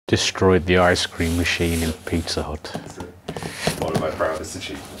destroyed the ice cream machine in Pizza Hut. One of my proudest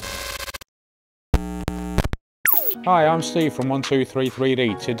achievements. Hi, I'm Steve from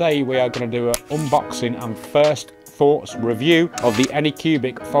 1233D. Today we are going to do an unboxing and first thoughts review of the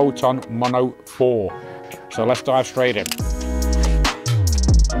Anycubic Photon Mono 4. So let's dive straight in.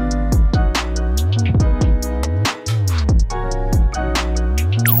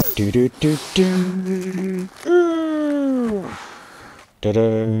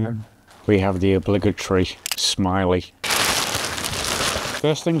 We have the obligatory smiley.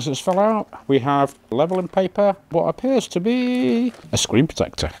 First things that fell out, we have leveling paper, what appears to be a screen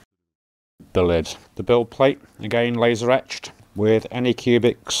protector. The lid. The build plate, again laser etched with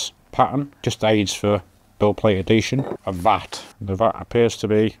Anycubic's pattern, just aids for build plate adhesion. A vat. The vat appears to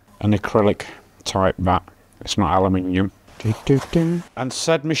be an acrylic type vat. It's not aluminium. And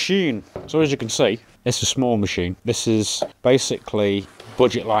said machine. So as you can see, it's a small machine. This is basically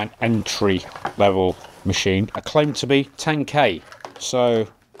budget line entry level machine. I claim to be 10K. So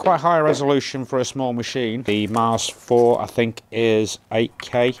quite high resolution for a small machine. The Mars 4 I think is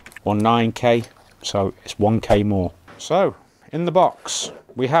 8K or 9K. So it's 1K more. So in the box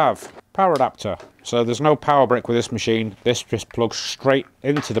we have power adapter. So there's no power brick with this machine. This just plugs straight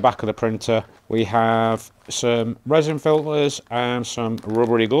into the back of the printer. We have some resin filters and some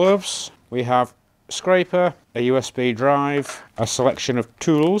rubbery gloves. We have a scraper, a USB drive, a selection of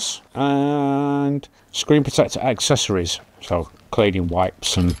tools and screen protector accessories. So cleaning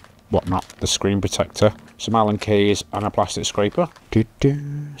wipes and whatnot, the screen protector, some Allen keys and a plastic scraper.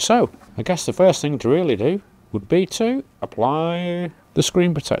 So I guess the first thing to really do would be to apply the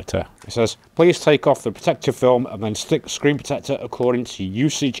screen protector. It says, please take off the protective film and then stick the screen protector according to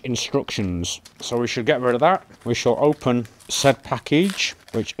usage instructions. So we should get rid of that. We shall open said package,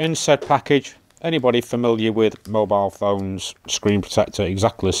 which in said package, anybody familiar with mobile phones, screen protector,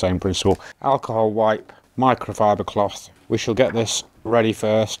 exactly the same principle. Alcohol wipe, microfiber cloth. We shall get this ready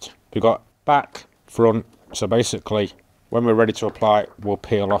first. We've got back, front, so basically when we're ready to apply, we'll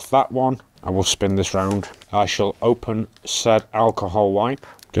peel off that one. I will spin this round. I shall open said alcohol wipe.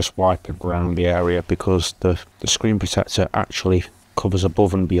 Just wipe it around the area because the screen protector actually covers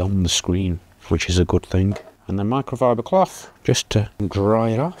above and beyond the screen, which is a good thing. And then microfiber cloth, just to dry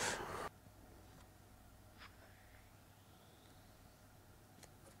it off.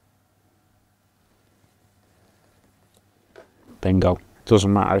 Bingo.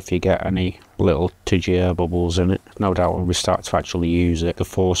 Doesn't matter if you get any little tidgy air bubbles in it. No doubt when we start to actually use it, the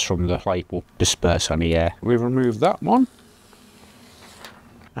force from the plate will disperse any air. We've removed that one.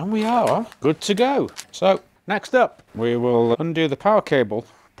 And we are good to go. So, next up, we will undo the power cable,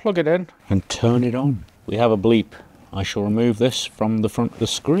 plug it in, and turn it on. We have a bleep. I shall remove this from the front of the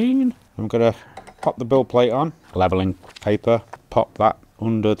screen. I'm going to pop the build plate on, leveling paper, pop that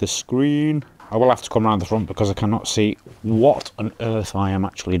under the screen. I will have to come around the front because I cannot see what on earth I am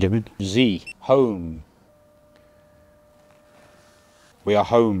actually doing. Z, home. We are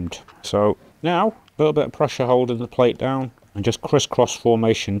homed. So now, a little bit of pressure holding the plate down and just crisscross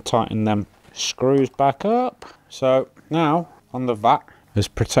formation, tighten them screws back up. So now, on the vat, there's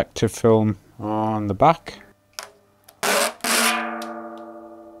protective film on the back.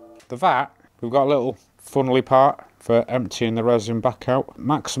 The vat, we've got a little funnely part for emptying the resin back out.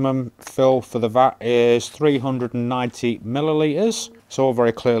 Maximum fill for the vat is 390 millilitres. It's all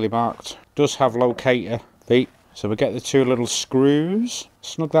very clearly marked. Does have locator feet. So we get the two little screws,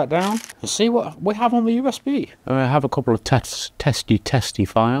 snug that down, and see what we have on the USB. I have a couple of testy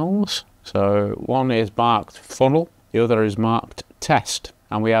files. So one is marked funnel, the other is marked test.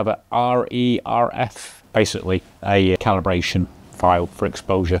 And we have a RERF, basically a calibration file for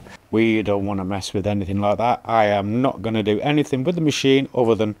exposure. We don't want to mess with anything like that. I am not going to do anything with the machine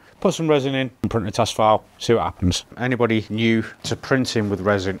other than put some resin in and print a test file, see what happens. Anybody new to printing with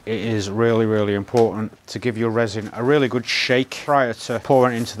resin, it is really important to give your resin a really good shake prior to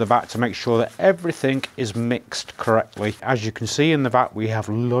pouring it into the vat to make sure that everything is mixed correctly. As you can see in the vat, we have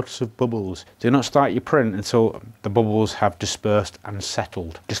lots of bubbles. Do not start your print until the bubbles have dispersed and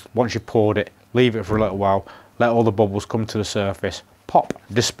settled. Just once you've poured it, leave it for a little while, let all the bubbles come to the surface, pop,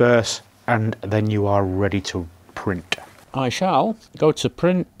 disperse, and then you are ready to print. I shall go to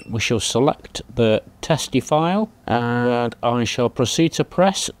print. We shall select the testy file and I shall proceed to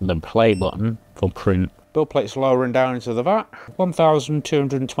press the play button for print. Build plate's lowering down into the vat,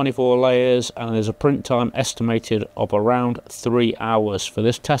 1224 layers, and there's a print time estimated of around 3 hours for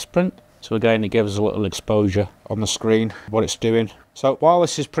this test print. So again, it gives us a little exposure on the screen, what it's doing. So while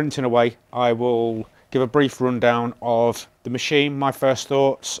this is printing away, I will give a brief rundown of the machine, my first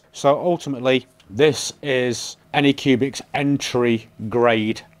thoughts. So ultimately, this is Anycubic's entry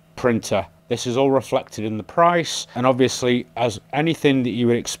grade printer. This is all reflected in the price, and obviously, as anything that you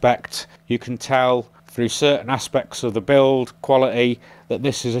would expect, you can tell through certain aspects of the build quality that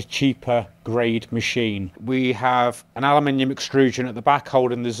this is a cheaper grade machine. We have an aluminium extrusion at the back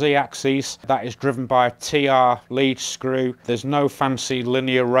holding the Z-axis. That is driven by a TR lead screw. There's no fancy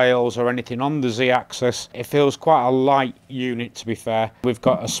linear rails or anything on the Z-axis. It feels quite a light unit, to be fair. We've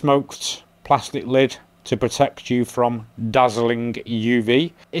got a smoked plastic lid to protect you from dazzling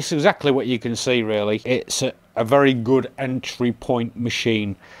UV. It's exactly what you can see, really. It's a very good entry point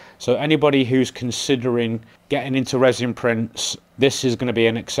machine. So anybody who's considering getting into resin prints, this is going to be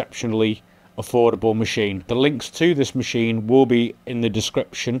an exceptionally affordable machine. The links to this machine will be in the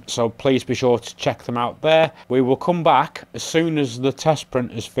description, so please be sure to check them out there. We will come back as soon as the test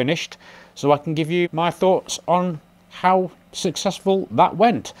print is finished, so I can give you my thoughts on how successful that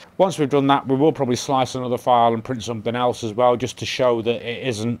went. Once we've done that, we will probably slice another file and print something else as well, just to show that it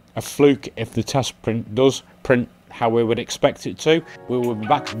isn't a fluke if the test print does print how we would expect it to. We will be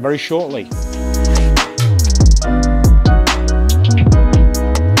back very shortly.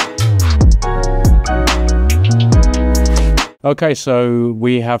 Okay, so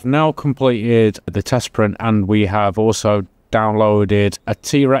we have now completed the test print, and we have also downloaded a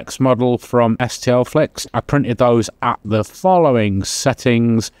T-Rex model from STLFlix. I printed those at the following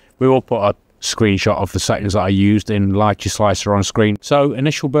settings. We will put a screenshot of the settings that I used in Lychee Slicer on screen. So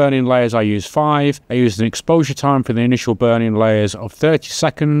initial burning layers, I used 5. I used an exposure time for the initial burning layers of 30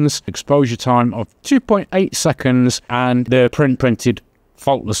 seconds, exposure time of 2.8 seconds, and the print printed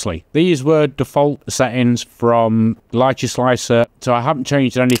faultlessly. These were default settings from Lychee Slicer, so I haven't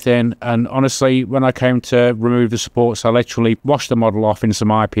changed anything. And honestly, when I came to remove the supports, I literally washed the model off in some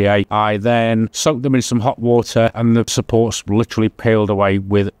IPA. I then soaked them in some hot water, and the supports literally peeled away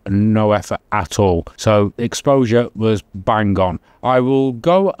with no effort at all. So exposure was bang on. I will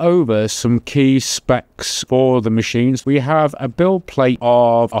go over some key specs for the machines. We have a build plate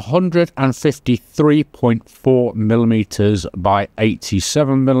of 153.4 millimeters by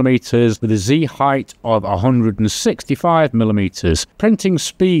 87 millimeters with a Z height of 165 millimeters. Printing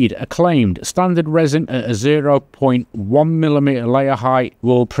speed acclaimed. Standard resin at a 0.1 millimeter layer height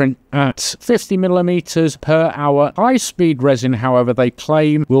will print at 50 millimeters per hour. High speed resin, however, they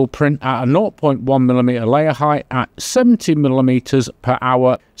claim will print at a 0.1 millimeter layer height at 70 millimeters per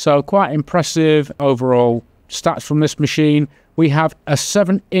hour. So quite impressive overall stats from this machine. We have a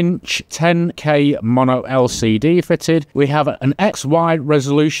 7-inch 10K mono LCD fitted. We have an X wide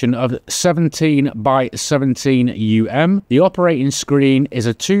resolution of 17 by 17 UM. The operating screen is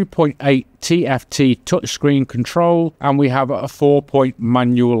a 2.8 TFT touchscreen control, and we have a 4-point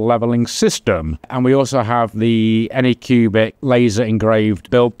manual leveling system. And we also have the Anycubic laser engraved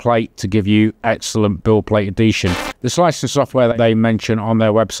build plate to give you excellent build plate adhesion. The slicing software that they mention on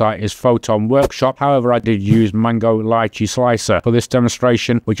their website is Photon Workshop. However, I did use Mango Lychee Slicer for this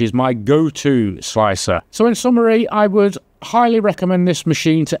demonstration, which is my go-to slicer. So in summary, I would highly recommend this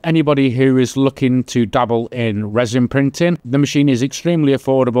machine to anybody who is looking to dabble in resin printing. The machine is extremely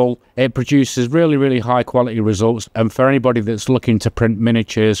affordable. It produces really high quality results, and for anybody that's looking to print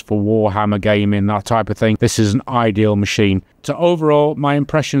miniatures for Warhammer gaming, that type of thing, this is an ideal machine. So overall, my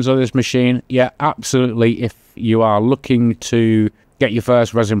impressions of this machine, yeah, absolutely. If you are looking to get your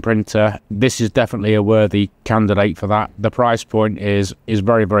first resin printer, this is definitely a worthy candidate for that. The price point is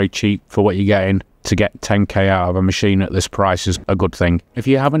very cheap for what you're getting. To get 10k out of a machine at this price is a good thing. If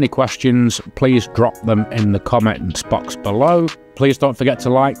you have any questions, please drop them in the comments box below. Please don't forget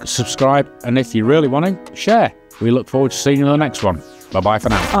to like, subscribe, and if you really want to, share. We look forward to seeing you in the next one. Bye-bye for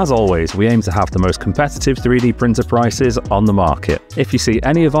now. As always, we aim to have the most competitive 3D printer prices on the market. If you see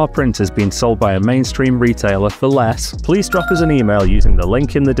any of our printers being sold by a mainstream retailer for less, please drop us an email using the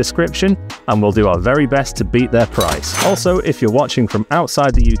link in the description, and we'll do our very best to beat their price. Also, if you're watching from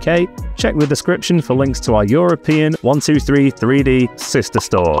outside the UK, check the description for links to our European 123 3D sister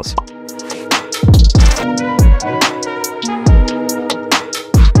stores.